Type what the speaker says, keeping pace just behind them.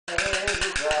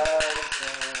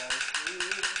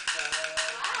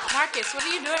Marcus, what are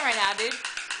you doing right now, dude?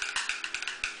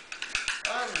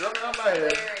 I'm drumming on my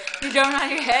head. You're drumming on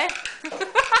your head?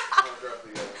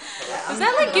 Does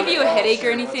that like give you a headache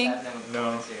or anything?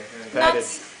 No. It's padded.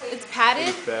 It's padded?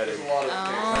 It's padded. Oh.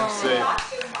 I'm safe.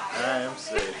 I am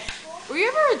safe. Were you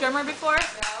ever a drummer before?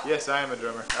 Yes, I am a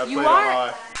drummer. I've You played all are? my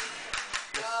life.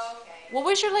 What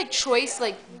was your like choice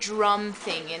like drum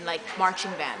thing in like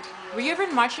marching band? Were you ever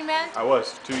in marching band? I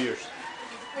was 2 years.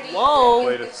 Whoa.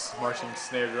 Played a marching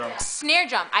snare drum. Snare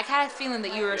drum. I had a feeling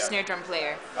that you were a snare drum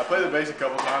player. I played the bass a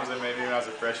couple times, and maybe when I was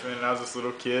a freshman, and I was this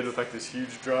little kid with like this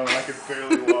huge drum, and I could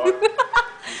barely walk. It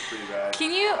was pretty bad.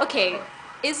 Can you? Okay.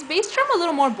 Is bass drum a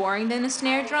little more boring than a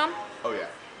snare drum? Oh yeah.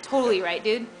 Totally right,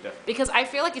 dude. Definitely. Because I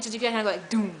feel like it's just you kind of go like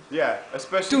doom. Yeah,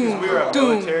 especially because we were a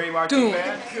military marching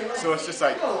band, so it's just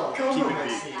like keeping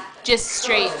beat. Just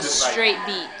straight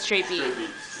beat. Straight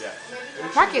beats, yeah.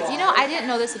 Marcus, you know, I didn't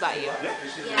know this about you.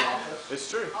 Yeah, it's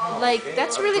true. Like,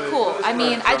 that's really cool. I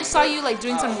mean, I just saw you like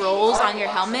doing some rolls on your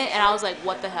helmet, and I was like,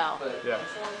 what the hell? Yeah,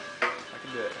 I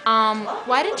can do it.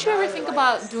 Why didn't you ever think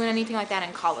about doing anything like that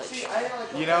in college?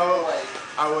 You know,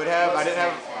 I didn't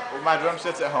have my drum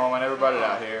set's at home. I never brought it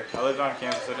out here. I lived on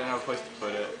campus. I didn't have a place to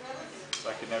put it, so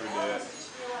I could never do it.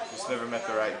 Just never met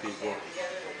the right people.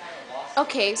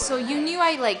 Okay, so you knew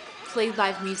I like played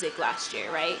live music last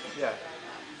year, right? Yeah.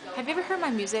 Have you ever heard my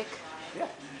music? Yeah.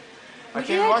 I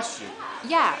came and watched you.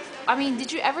 Yeah. I mean,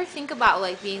 did you ever think about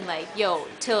like being like, yo,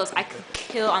 Tills, I could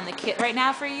kill on the kit right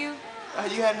now for you?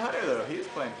 You had Hunter though. He was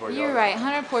playing for you. You're right.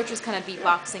 Hunter Porch was kind of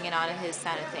beatboxing and on his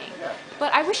kind of thing. Yeah.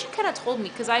 But I wish you kind of told me,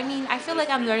 because I mean, I feel like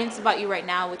I'm learning this about you right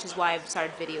now, which is why I've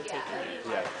started videotaping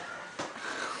you. Yeah.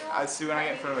 I see when I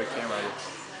get in front of a camera.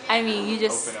 I mean, you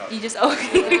just Open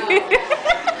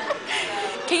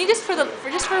Can you just for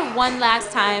one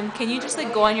last time, can you just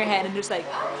like go on your head and just like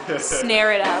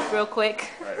snare it up real quick?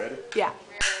 All right, ready? Yeah.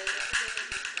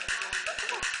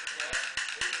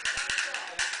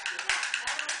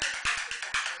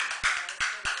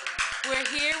 We're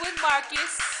here with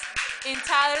Marcus in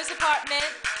Tyler's apartment.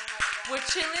 We're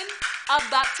chilling,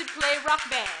 about to play rock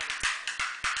band.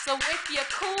 So if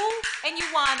you're cool and you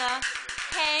wanna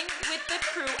hang with the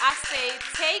crew, I say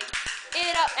take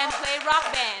it up and play rock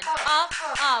band.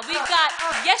 We got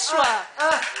Yeshua.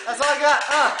 That's all I got.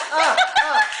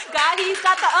 He's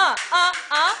got the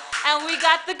and we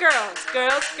got the girls.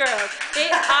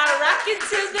 They are rocking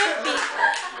to the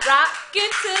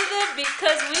beat,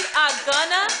 cause we are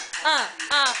gonna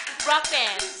rock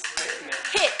band.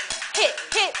 Hit.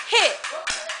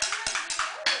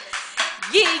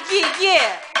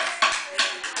 Yeah.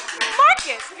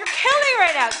 Marcus, you're killing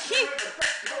right now. Keep.